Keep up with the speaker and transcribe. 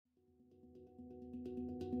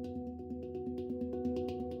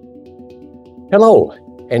Hello,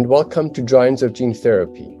 and welcome to Giants of Gene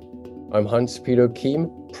Therapy. I'm Hans-Peter Kiem,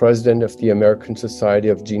 President of the American Society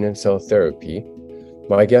of Gene and Cell Therapy.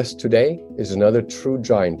 My guest today is another true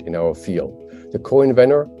giant in our field, the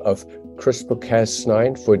co-inventor of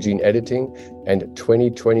CRISPR-Cas9 for gene editing and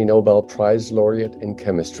 2020 Nobel Prize laureate in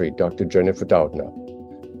chemistry, Dr. Jennifer Doudna.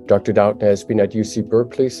 Dr. Doudna has been at UC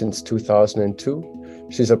Berkeley since 2002.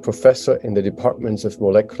 She's a professor in the departments of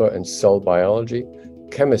molecular and cell biology,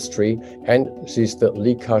 chemistry, and she's the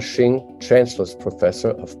Li Ka-shing Chancellor's Professor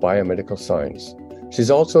of Biomedical Science.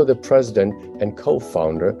 She's also the president and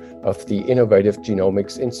co-founder of the Innovative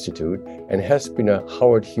Genomics Institute and has been a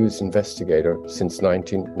Howard Hughes investigator since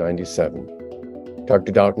 1997.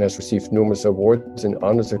 Dr. Doudna has received numerous awards and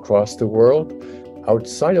honors across the world.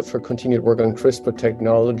 Outside of her continued work on CRISPR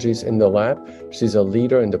technologies in the lab, she's a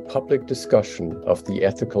leader in the public discussion of the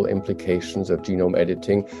ethical implications of genome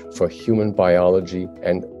editing for human biology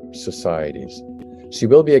and societies. She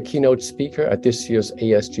will be a keynote speaker at this year's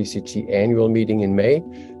ASGCT annual meeting in May,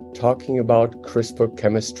 talking about CRISPR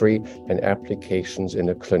chemistry and applications in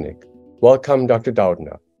the clinic. Welcome, Dr.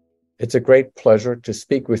 Doudna. It's a great pleasure to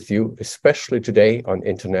speak with you, especially today on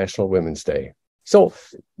International Women's Day. So,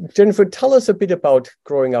 Jennifer, tell us a bit about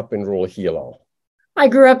growing up in rural Hilo. I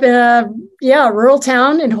grew up in a rural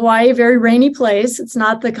town in Hawaii, very rainy place. It's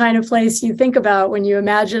not the kind of place you think about when you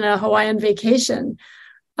imagine a Hawaiian vacation.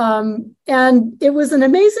 And it was an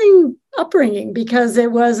amazing upbringing because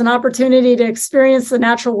it was an opportunity to experience the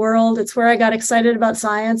natural world. It's where I got excited about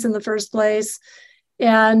science in the first place.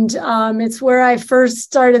 And it's where I first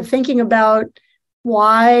started thinking about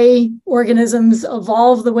why organisms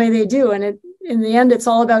evolve the way they do. And in the end, it's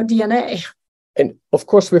all about DNA. And of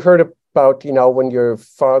course, we heard about, when your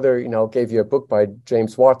father, gave you a book by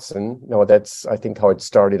James Watson. That's, I think, how it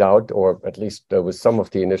started out, or at least there was some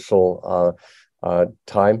of the initial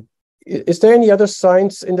time. Is there any other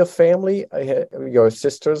science in the family, your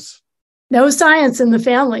sisters? No science in the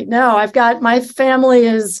family. No, my family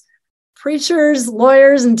is preachers,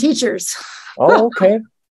 lawyers, and teachers. Oh, okay.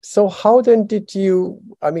 So how then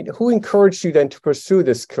who encouraged you then to pursue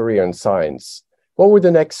this career in science? What were the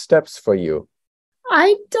next steps for you?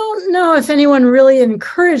 I don't know if anyone really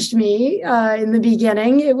encouraged me in the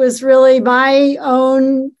beginning. It was really my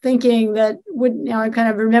own thinking that I kind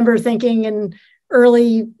of remember thinking in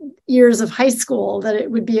early years of high school that it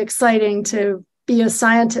would be exciting to be a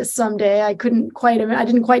scientist someday. I didn't quite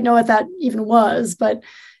know what that even was, but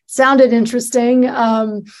sounded interesting.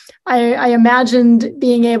 I imagined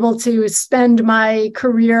being able to spend my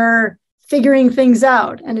career figuring things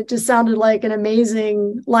out, and it just sounded like an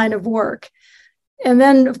amazing line of work. And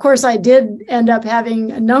then, of course, I did end up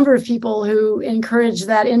having a number of people who encouraged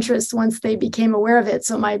that interest once they became aware of it.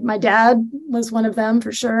 So my dad was one of them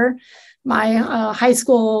for sure. My high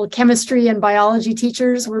school chemistry and biology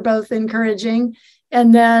teachers were both encouraging.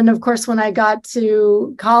 And then, of course, when I got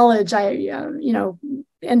to college, I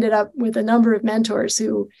ended up with a number of mentors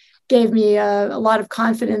who gave me a lot of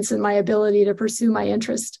confidence in my ability to pursue my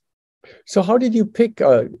interest. So how did you pick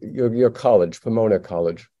your college, Pomona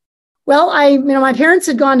College? Well, my parents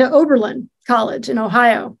had gone to Oberlin College in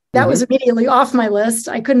Ohio. That was immediately off my list.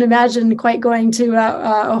 I couldn't imagine quite going to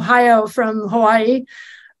Ohio from Hawaii.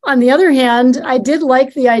 On the other hand, I did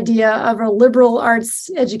like the idea of a liberal arts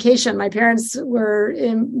education. My parents were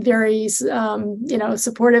very,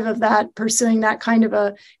 supportive of that, pursuing that kind of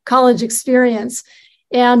a college experience.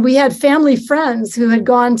 And we had family friends who had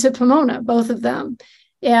gone to Pomona, both of them.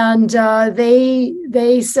 And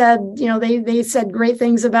they said, they said great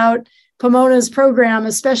things about Pomona's program,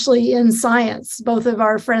 especially in science. Both of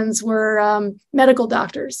our friends were medical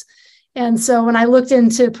doctors. And so when I looked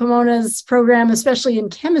into Pomona's program, especially in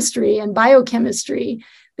chemistry and biochemistry,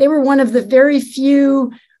 they were one of the very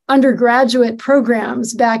few undergraduate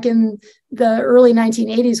programs back in the early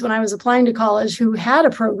 1980s when I was applying to college who had a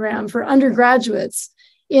program for undergraduates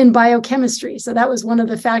in biochemistry. So that was one of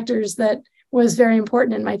the factors that was very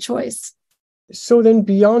important in my choice. So then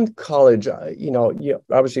beyond college,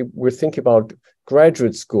 obviously we're thinking about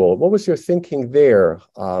graduate school. What was your thinking there?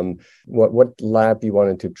 What lab you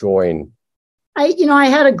wanted to join? I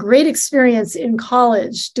had a great experience in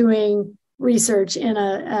college doing research in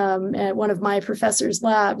at one of my professor's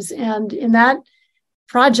labs. And in that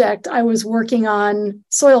project, I was working on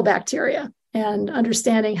soil bacteria and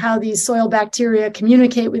understanding how these soil bacteria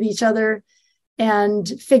communicate with each other and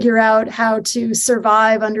figure out how to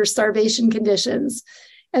survive under starvation conditions.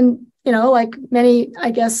 And, like many, I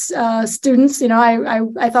guess, students,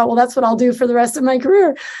 I thought, well, that's what I'll do for the rest of my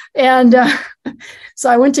career. And so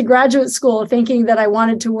I went to graduate school thinking that I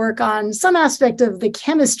wanted to work on some aspect of the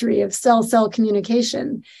chemistry of cell-cell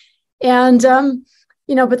communication. And,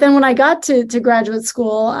 but then when I got to graduate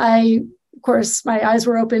school, of course, my eyes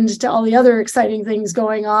were opened to all the other exciting things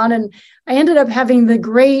going on. And I ended up having the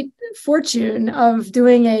great fortune of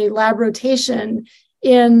doing a lab rotation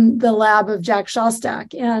in the lab of Jack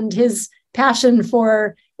Szostak, and his passion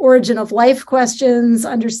for origin of life questions,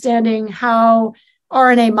 understanding how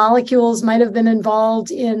RNA molecules might have been involved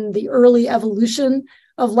in the early evolution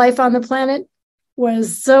of life on the planet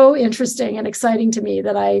was so interesting and exciting to me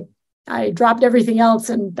that I dropped everything else,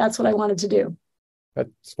 and that's what I wanted to do.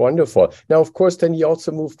 That's wonderful. Now, of course, then you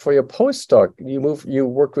also moved for your postdoc. You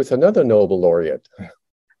worked with another Nobel laureate.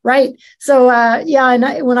 Right. So,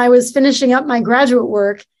 when I was finishing up my graduate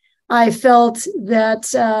work, I felt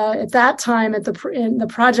that at that time, in the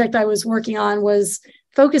project I was working on was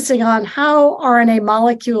focusing on how RNA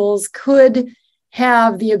molecules could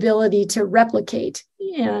have the ability to replicate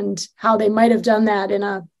and how they might have done that in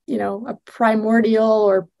a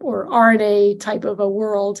primordial or RNA type of a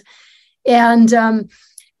world. And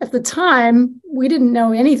at the time, we didn't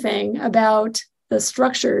know anything about the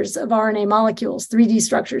structures of RNA molecules, 3D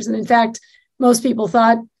structures. And in fact, most people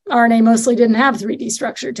thought RNA mostly didn't have 3D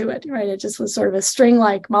structure to it, right? It just was sort of a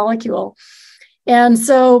string-like molecule. And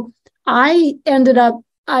so I ended up,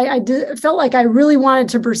 felt like I really wanted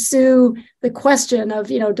to pursue the question of,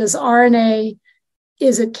 does RNA,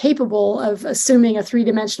 is it capable of assuming a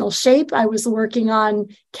three-dimensional shape? I was working on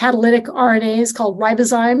catalytic RNAs called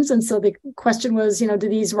ribozymes. And so the question was, do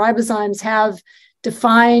these ribozymes have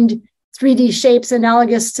defined 3D shapes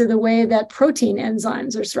analogous to the way that protein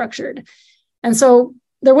enzymes are structured? And so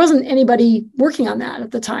there wasn't anybody working on that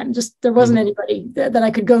at the time. Just there wasn't anybody that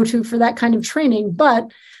I could go to for that kind of training.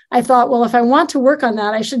 But I thought, well, if I want to work on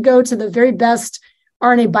that, I should go to the very best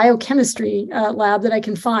RNA biochemistry lab that I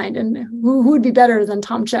can find. And who would be better than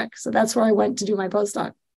Tom Cech? So that's where I went to do my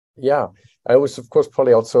postdoc. Yeah, I was, of course,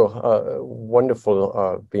 probably also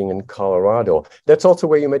wonderful being in Colorado. That's also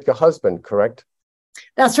where you met your husband, correct?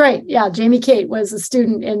 That's right. Yeah, Jamie Kate was a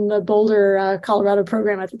student in the Boulder, Colorado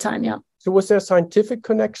program at the time. Yeah. So was there a scientific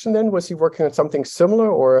connection then? Was he working on something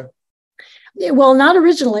similar or? Well, not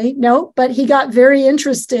originally, no, but he got very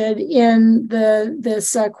interested in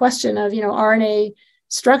this question of, RNA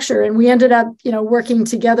structure. And we ended up, working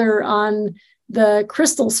together on the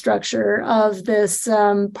crystal structure of this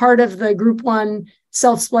part of the group 1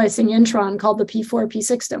 self-splicing intron called the P4,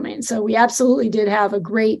 P6 domain. So we absolutely did have a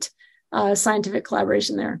great scientific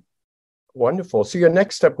collaboration there. Wonderful. So your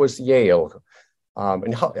next step was Yale.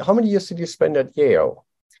 And how many years did you spend at Yale?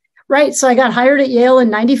 Right. So I got hired at Yale in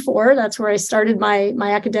 94. That's where I started my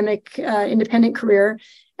academic independent career.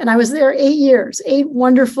 And I was there 8 years, 8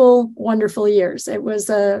 wonderful, wonderful years. It was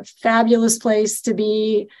a fabulous place to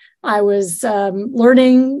be. I was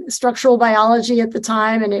learning structural biology at the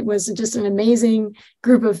time, and it was just an amazing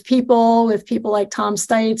group of people with people like Tom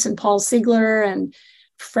Stites and Paul Siegler and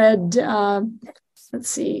Fred, let's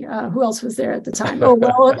see, who else was there at the time? Oh,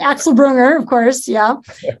 well, Axel Brunger, of course. Yeah,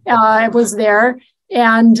 I was there.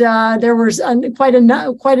 And there was quite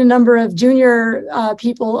a number of junior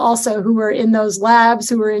people also who were in those labs,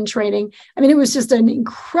 who were in training. I mean, it was just an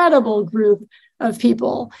incredible group of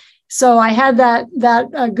people. So I had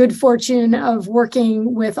that good fortune of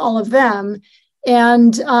working with all of them.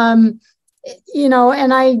 And, and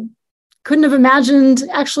I couldn't have imagined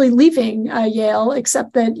actually leaving Yale,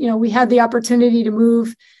 except that, we had the opportunity to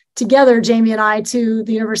move together, Jamie and I, to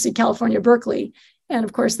the University of California, Berkeley. And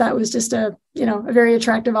of course, that was just a very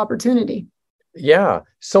attractive opportunity. Yeah.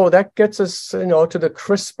 So that gets us, to the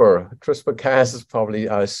CRISPR-Cas is probably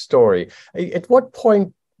a story. At what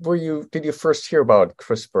point did you first hear about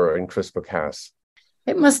CRISPR and CRISPR-Cas?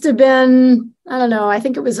 It must have been, I don't know, I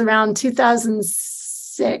think it was around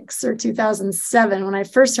 2006 or 2007 when I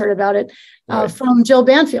first heard about it from Jill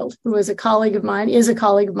Banfield, who is a colleague of mine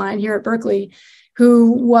here at Berkeley,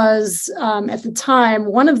 who was at the time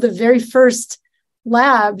one of the very first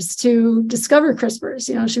labs to discover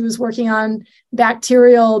CRISPRs. She was working on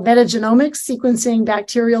bacterial metagenomics, sequencing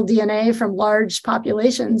bacterial DNA from large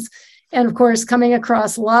populations. And of course, coming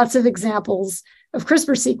across lots of examples of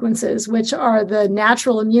CRISPR sequences, which are the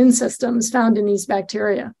natural immune systems found in these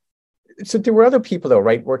bacteria. So there were other people, though,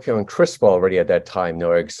 right, working on CRISPR already at that time,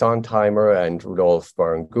 Eric Sontheimer and Rudolf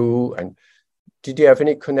Barngu. And did you have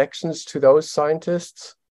any connections to those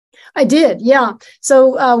scientists? I did, yeah.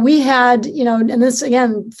 So we had, and this,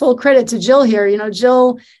 again, full credit to Jill here.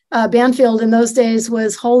 Jill Banfield in those days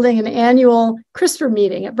was holding an annual CRISPR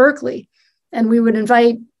meeting at Berkeley. And we would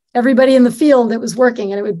invite everybody in the field that was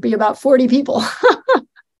working, and it would be about 40 people.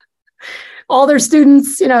 all their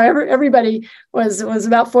students, everybody was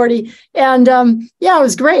about 40. And yeah, it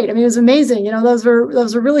was great. I mean, it was amazing. Those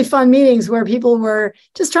were really fun meetings where people were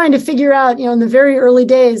just trying to figure out, in the very early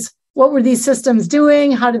days, what were these systems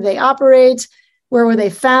doing? How did they operate? Where were they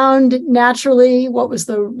found naturally? What was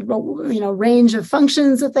the range of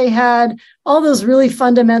functions that they had? All those really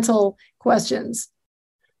fundamental questions.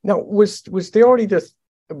 Now, was there already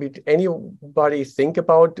anybody think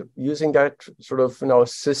about using that sort of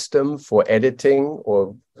system for editing,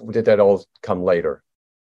 or did that all come later?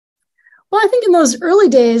 Well, I think in those early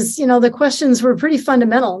days, the questions were pretty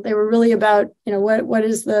fundamental. They were really about, what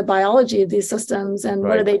is the biology of these systems and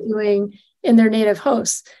what are they doing in their native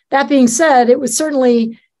hosts. That being said, it was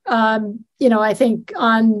certainly, I think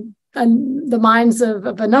on the minds of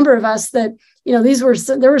a number of us that,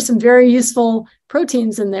 there were some very useful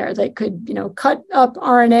proteins in there that could, cut up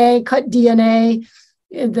RNA, cut DNA,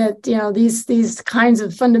 that, these kinds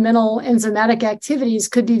of fundamental enzymatic activities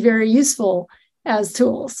could be very useful as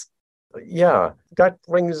tools. Yeah, that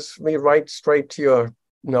brings me right straight to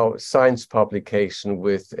your science publication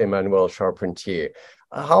with Emmanuelle Charpentier.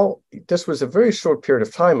 This was a very short period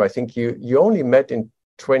of time. I think you only met in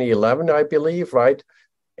 2011, I believe, right?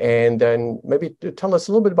 And then maybe tell us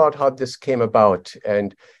a little bit about how this came about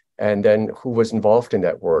and then who was involved in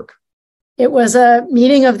that work. It was a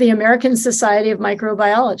meeting of the American Society of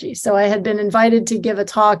Microbiology. So I had been invited to give a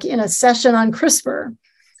talk in a session on CRISPR.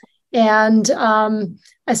 And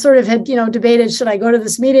I sort of had, debated, should I go to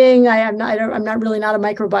this meeting? I'm not really not a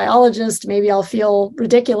microbiologist. Maybe I'll feel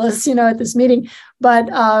ridiculous, at this meeting. But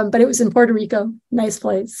it was in Puerto Rico, nice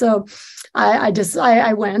place. So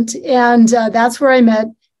I went, and that's where I met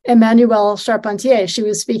Emmanuelle Charpentier. She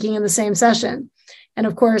was speaking in the same session. And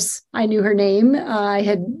of course, I knew her name. I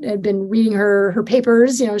had been reading her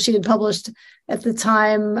papers. She had published at the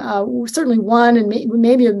time, certainly one, and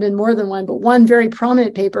maybe have been more than one, but one very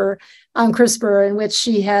prominent paper on CRISPR in which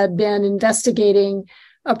she had been investigating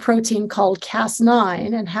a protein called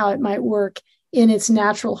Cas9 and how it might work in its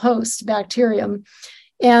natural host, bacterium.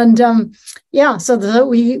 And so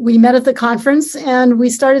we met at the conference, and we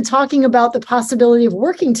started talking about the possibility of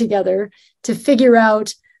working together to figure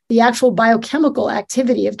out the actual biochemical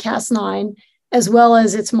activity of Cas9, as well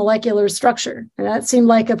as its molecular structure. And that seemed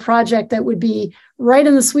like a project that would be right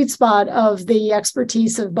in the sweet spot of the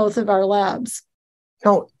expertise of both of our labs.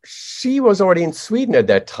 Now, she was already in Sweden at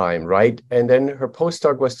that time, right? And then her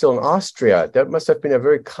postdoc was still in Austria. That must have been a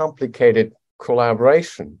very complicated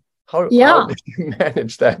collaboration. How did you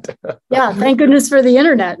manage that? Yeah, thank goodness for the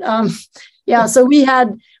internet. So we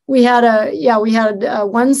had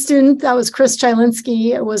one student, that was Chris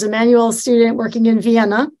Chylinski. It was Emmanuelle's student working in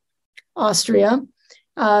Vienna, Austria.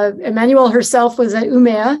 Emmanuelle herself was at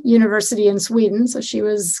Umeå University in Sweden, so she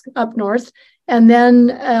was up north. And then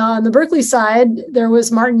on the Berkeley side, there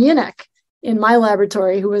was Martin Jinek in my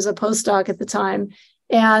laboratory, who was a postdoc at the time,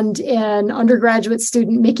 and an undergraduate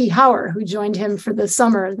student, Mickey Hauer, who joined him for the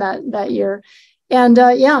summer that year. And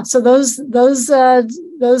so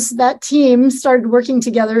that team started working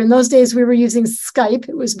together. In those days, we were using Skype.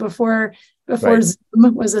 It was before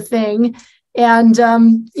Zoom was a thing. And,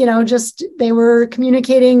 they were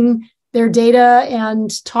communicating their data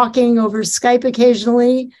and talking over Skype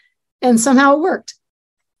occasionally, and somehow it worked.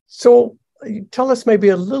 So tell us maybe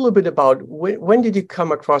a little bit about when did you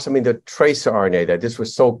come across, the tracer RNA, that this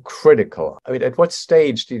was so critical? At what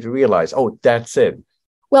stage did you realize, that's it?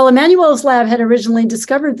 Well, Emmanuelle's lab had originally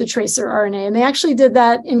discovered the tracer RNA, and they actually did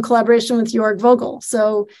that in collaboration with Jorg Vogel.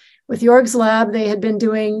 So with Jorg's lab, they had been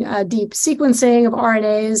doing deep sequencing of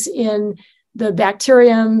RNAs in the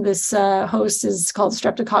bacterium. This host is called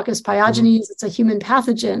Streptococcus pyogenes. It's a human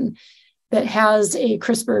pathogen that has a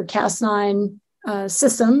CRISPR-Cas9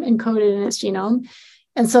 system encoded in its genome.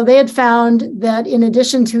 And so they had found that in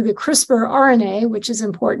addition to the CRISPR RNA, which is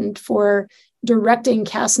important for directing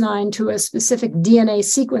Cas9 to a specific DNA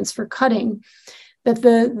sequence for cutting, that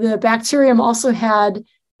the bacterium also had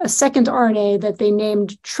a second RNA that they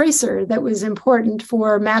named tracer that was important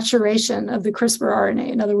for maturation of the CRISPR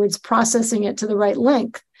RNA. In other words, processing it to the right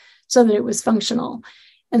length so that it was functional.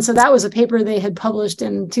 And so that was a paper they had published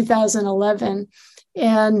in 2011,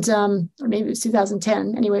 and or maybe it was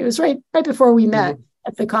 2010. Anyway, it was right before we met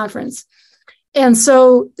at the conference. And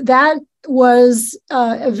so that was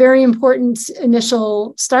a very important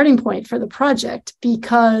initial starting point for the project,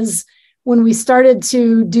 because when we started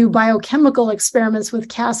to do biochemical experiments with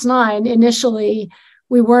Cas9, initially,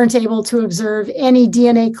 we weren't able to observe any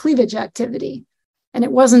DNA cleavage activity. And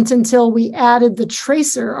it wasn't until we added the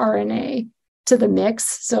tracer RNA to the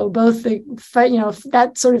mix. So both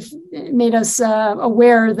that sort of made us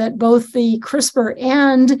aware that both the CRISPR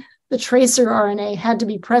and the tracer RNA had to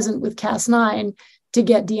be present with Cas9 to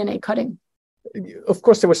get DNA cutting. Of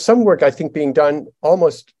course, there was some work, I think, being done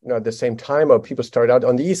almost at the same time, or people started out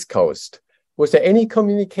on the East Coast. Was there any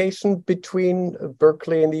communication between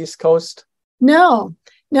Berkeley and the East Coast? No,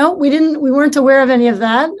 we didn't. We weren't aware of any of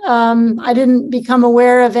that. I didn't become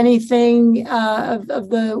aware of anything of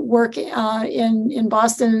the work in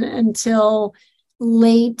Boston until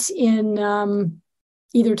late in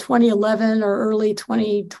either 2011 or early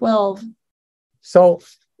 2012. So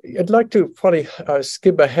I'd like to probably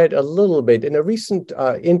skip ahead a little bit. In a recent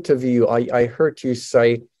interview, I heard you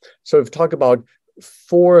say, sort of talk about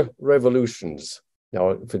 4 revolutions.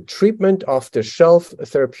 Now, the treatment, off-the-shelf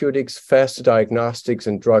therapeutics, faster diagnostics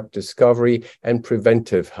and drug discovery, and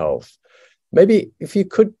preventive health. Maybe if you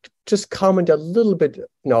could just comment a little bit,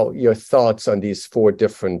 your thoughts on these 4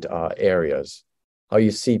 different areas, how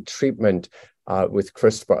you see treatment with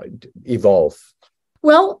CRISPR evolve.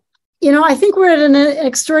 Well, I think we're at an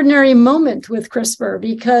extraordinary moment with CRISPR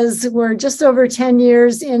because we're just over 10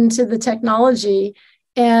 years into the technology,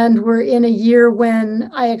 and we're in a year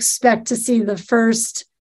when I expect to see the first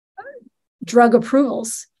drug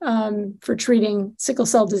approvals for treating sickle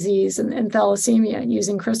cell disease and thalassemia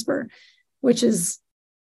using CRISPR, which is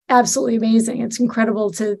absolutely amazing. It's incredible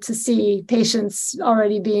to see patients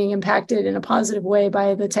already being impacted in a positive way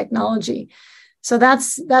by the technology. So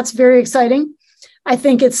that's very exciting. I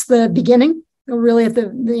think it's the beginning, really at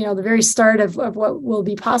the very start of what will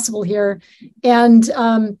be possible here. And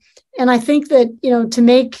I think that, to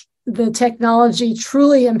make the technology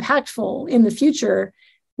truly impactful in the future,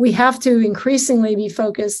 we have to increasingly be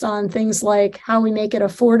focused on things like how we make it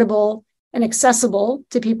affordable and accessible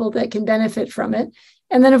to people that can benefit from it.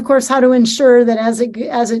 And then, of course, how to ensure that as it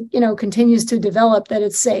continues to develop, that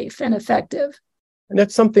it's safe and effective. And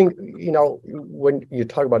that's something, when you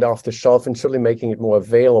talk about off the shelf and certainly making it more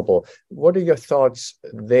available, what are your thoughts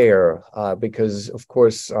there? Because, of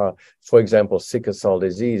course, for example, sickle cell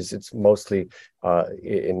disease, it's mostly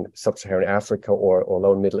in sub-Saharan Africa or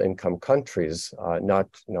low and middle income countries, not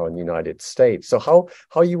in the United States. So how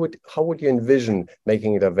would you envision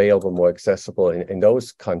making it available, more accessible in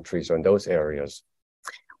those countries or in those areas?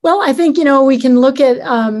 Well, I think, we can look at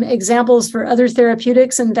examples for other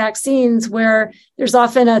therapeutics and vaccines where there's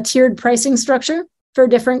often a tiered pricing structure for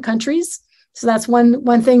different countries. So that's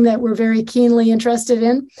one thing that we're very keenly interested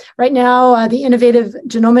in. Right now, the Innovative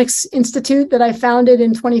Genomics Institute that I founded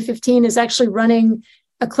in 2015 is actually running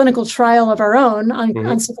a clinical trial of our own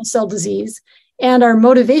on sickle cell disease. And our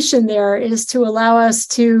motivation there is to allow us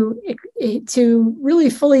to really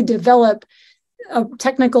fully develop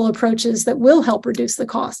technical approaches that will help reduce the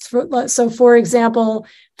cost. So, for example,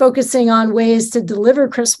 focusing on ways to deliver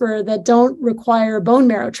CRISPR that don't require bone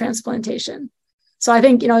marrow transplantation. So I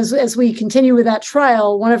think, as we continue with that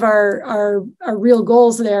trial, one of our real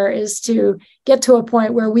goals there is to get to a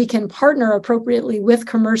point where we can partner appropriately with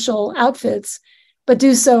commercial outfits, but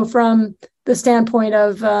do so from the standpoint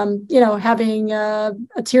of, having a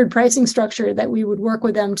tiered pricing structure that we would work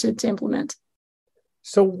with them to implement.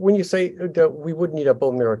 So when you say that we would need a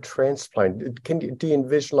bone marrow transplant, do you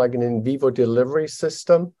envision like an in vivo delivery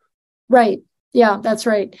system? Right. Yeah, that's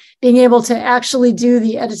right. Being able to actually do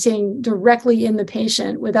the editing directly in the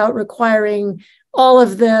patient without requiring all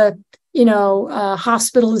of the,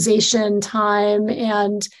 hospitalization time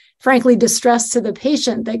and, frankly, distress to the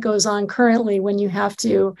patient that goes on currently when you have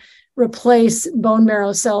to replace bone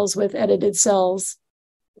marrow cells with edited cells.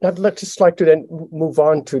 I'd just like to then move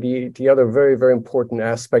on to the other very, very important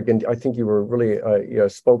aspect, and I think you were really a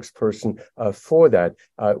spokesperson for that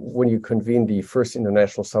when you convened the first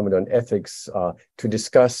International Summit on Ethics to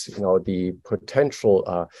discuss, the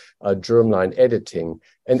potential germline editing.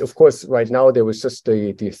 And of course, right now there was just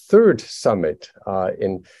the third summit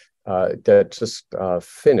that just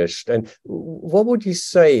finished. And what would you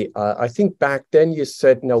say? I think back then you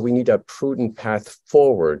said, no, we need a prudent path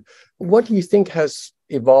forward. What do you think has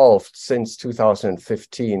evolved since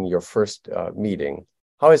 2015, your first meeting?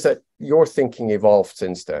 How has that your thinking evolved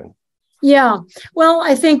since then? Yeah, well,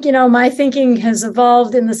 I think my thinking has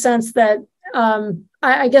evolved in the sense that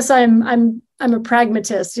I guess I'm a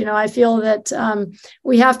pragmatist. I feel that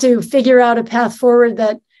we have to figure out a path forward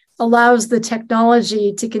that allows the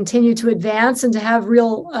technology to continue to advance and to have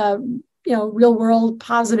real world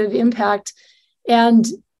positive impact, and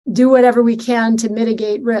do whatever we can to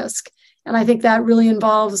mitigate risk. And I think that really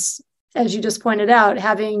involves, as you just pointed out,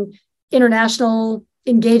 having international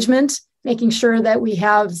engagement, making sure that we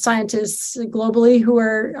have scientists globally who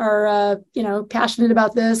are passionate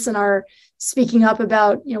about this and are speaking up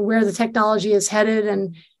about, where the technology is headed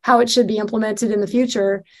and how it should be implemented in the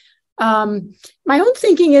future. My own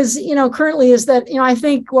thinking is, currently is that, I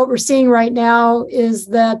think what we're seeing right now is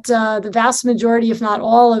that the vast majority, if not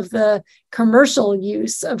all of the commercial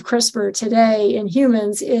use of CRISPR today in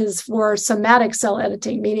humans is for somatic cell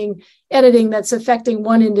editing, meaning editing that's affecting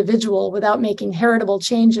one individual without making heritable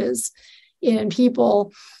changes in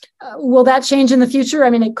people. Will that change in the future? I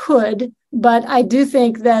mean, it could, but I do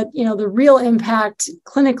think that, the real impact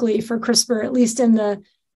clinically for CRISPR, at least in the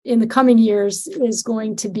coming years, is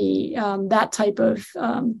going to be that type of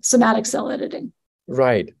somatic cell editing.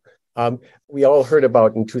 Right. We all heard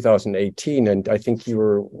about in 2018, and I think you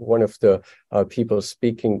were one of the people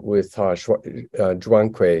speaking with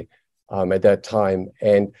Zhuangque at that time.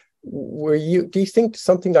 And do you think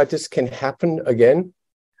something like this can happen again?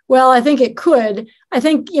 Well, I think it could. I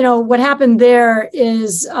think, what happened there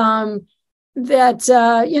is that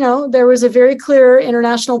there was a very clear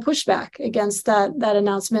international pushback against that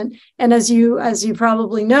announcement, and as you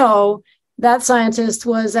probably know, that scientist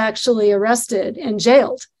was actually arrested and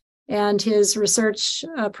jailed, and his research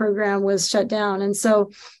program was shut down. And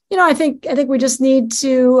so, I think we just need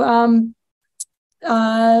to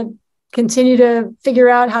continue to figure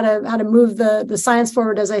out how to move the science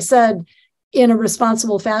forward, as I said, in a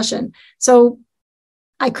responsible fashion. So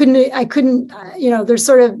I couldn't, there's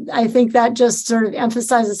sort of, I think that just sort of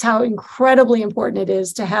emphasizes how incredibly important it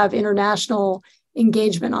is to have international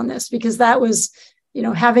engagement on this, because that was,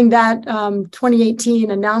 having that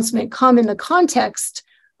 2018 announcement come in the context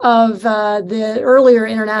of the earlier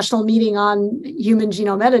international meeting on human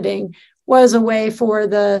genome editing was a way for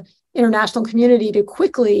the international community to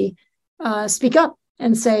quickly speak up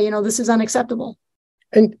and say, this is unacceptable.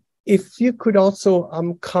 And if you could also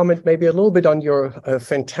comment maybe a little bit on your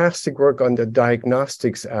fantastic work on the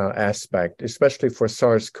diagnostics aspect, especially for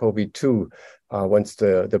SARS-CoV-2, once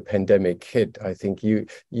the pandemic hit. I think you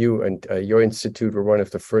and your institute were one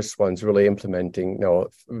of the first ones really implementing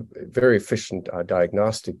very efficient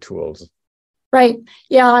diagnostic tools. Right.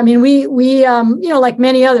 Yeah. I mean, we like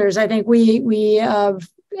many others, I think we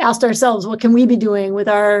asked ourselves, what can we be doing with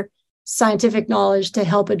our scientific knowledge to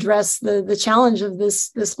help address the challenge of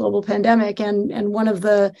this global pandemic. And one of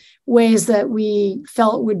the ways that we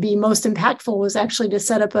felt would be most impactful was actually to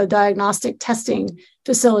set up a diagnostic testing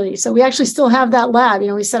facility. So we actually still have that lab.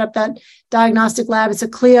 We set up that diagnostic lab. It's a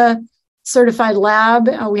CLIA certified lab.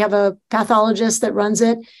 We have a pathologist that runs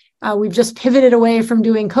it. We've just pivoted away from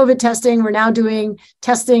doing COVID testing. We're now doing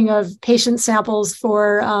testing of patient samples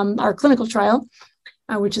for our clinical trial,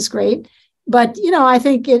 which is great. But, I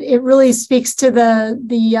think it really speaks to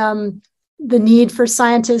the need for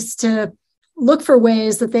scientists to look for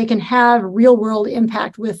ways that they can have real world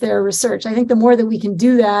impact with their research. I think the more that we can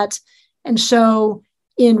do that and show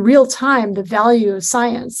in real time the value of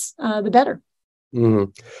science, the better.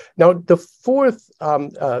 Mm-hmm. Now, the fourth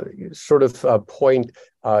point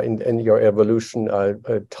in your evolution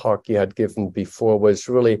talk you had given before was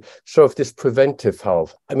really sort of this preventive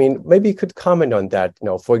health. I mean, maybe you could comment on that.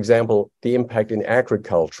 For example, the impact in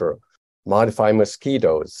agriculture, modify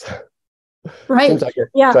mosquitoes. Right. Seems like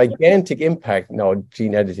a gigantic impact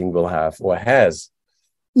gene editing will have or has.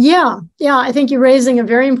 Yeah. I think you're raising a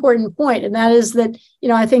very important point, and that is that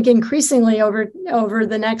I think increasingly over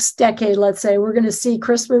the next decade, let's say, we're going to see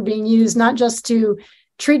CRISPR being used not just to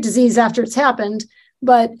treat disease after it's happened,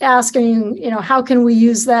 but asking how can we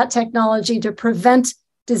use that technology to prevent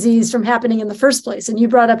disease from happening in the first place? And you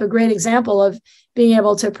brought up a great example of being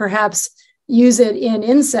able to perhaps use it in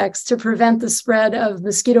insects to prevent the spread of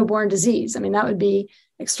mosquito-borne disease. I mean, that would be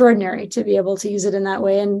extraordinary to be able to use it in that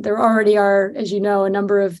way. And there already are, as you know, a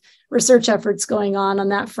number of research efforts going on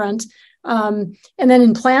that front. And then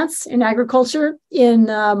in plants, in agriculture, in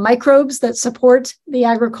microbes that support the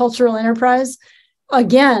agricultural enterprise.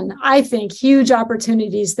 Again, I think huge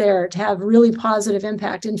opportunities there to have really positive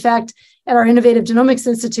impact. In fact, at our Innovative Genomics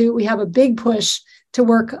Institute, we have a big push to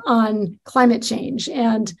work on climate change.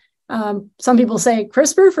 And some people say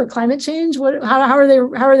CRISPR for climate change. How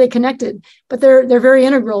are they connected? But they're very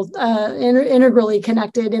integrally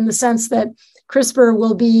connected in the sense that CRISPR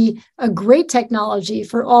will be a great technology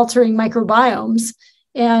for altering microbiomes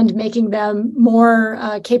and making them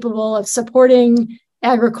more capable of supporting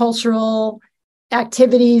agricultural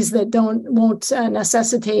activities that won't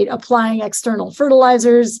necessitate applying external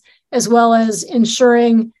fertilizers, as well as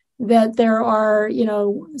ensuring that there are,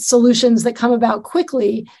 solutions that come about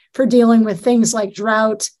quickly for dealing with things like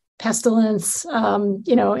drought, pestilence, and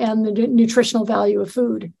the nutritional value of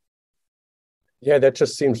food. Yeah, that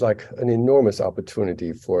just seems like an enormous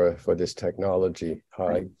opportunity for this technology.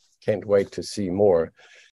 I can't wait to see more.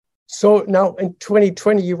 So now in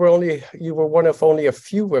 2020, you were one of only a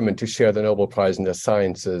few women to share the Nobel Prize in the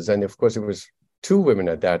sciences. And of course, it was two women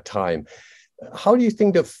at that time. How do you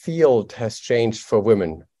think the field has changed for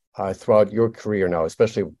women throughout your career now,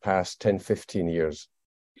 especially the past 10, 15 years?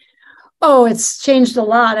 Oh, it's changed a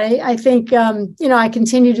lot. I think, I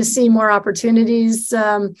continue to see more opportunities.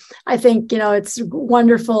 I think, it's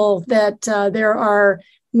wonderful that there are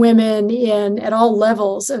women at all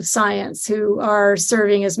levels of science who are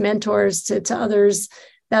serving as mentors to others.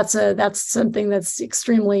 That's something that's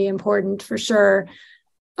extremely important for sure.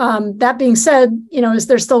 That being said, is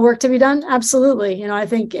there still work to be done? Absolutely. I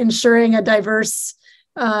think ensuring a diverse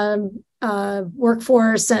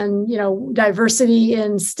workforce and diversity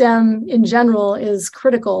in STEM in general is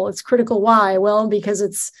critical. It's critical. Why? Well, because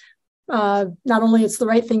it's not only it's the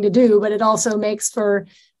right thing to do, but it also makes for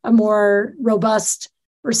a more robust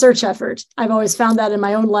research effort. I've always found that in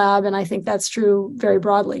my own lab, and I think that's true very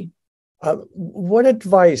broadly. What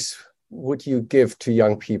advice would you give to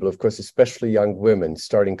young people, of course, especially young women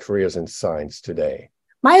starting careers in science today?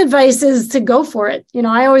 My advice is to go for it.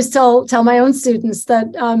 I always tell my own students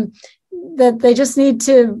that that they just need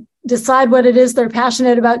to decide what it is they're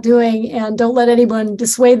passionate about doing, and don't let anyone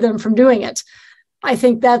dissuade them from doing it. I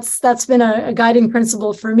think that's been a guiding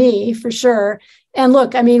principle for me, for sure. And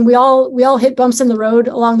look, we all hit bumps in the road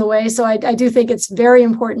along the way. So I do think it's very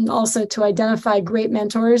important also to identify great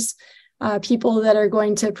mentors, people that are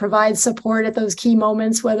going to provide support at those key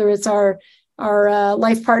moments, whether it's our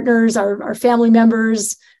life partners, our family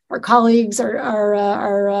members, our colleagues,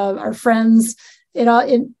 our friends.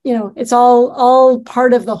 It's all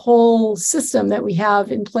part of the whole system that we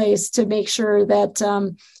have in place to make sure that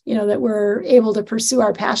that we're able to pursue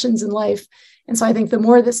our passions in life. And so I think the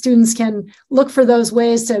more that students can look for those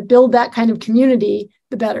ways to build that kind of community,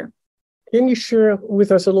 the better. Can you share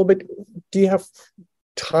with us a little bit? Do you have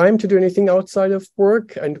time to do anything outside of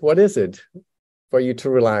work? And what is it for you to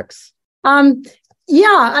relax?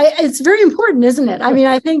 It's very important, isn't it?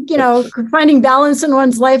 I think, finding balance in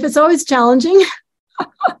one's life, it's always challenging,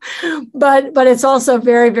 but it's also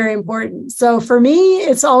very, very important. So for me,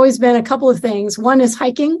 it's always been a couple of things. One is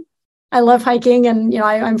hiking. I love hiking, and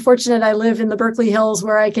I'm fortunate I live in the Berkeley Hills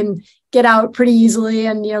where I can get out pretty easily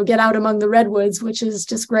and get out among the redwoods, which is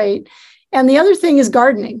just great. And the other thing is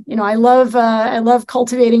gardening. I love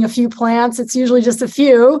cultivating a few plants. It's usually just a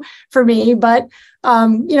few for me, but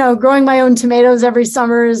growing my own tomatoes every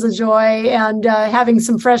summer is a joy, and having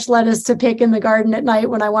some fresh lettuce to pick in the garden at night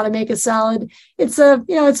when I want to make a salad. It's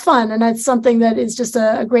it's fun, and it's something that is just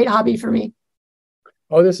a great hobby for me.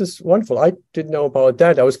 Oh, this is wonderful. I didn't know about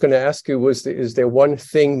that. I was going to ask you, is there one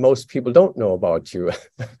thing most people don't know about you?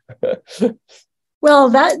 Well,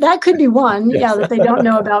 that could be one, Yes. yeah, that they don't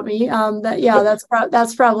know about me.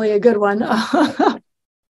 That's probably a good one.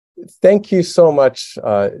 Thank you so much,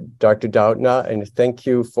 Dr. Doudna, and thank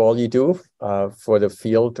you for all you do for the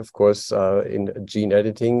field, of course, in gene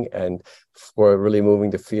editing, and for really moving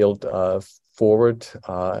the field forward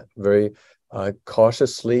very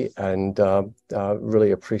cautiously, and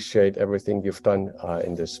really appreciate everything you've done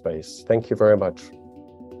in this space. Thank you very much.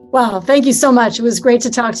 Wow, thank you so much. It was great to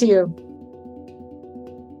talk to you.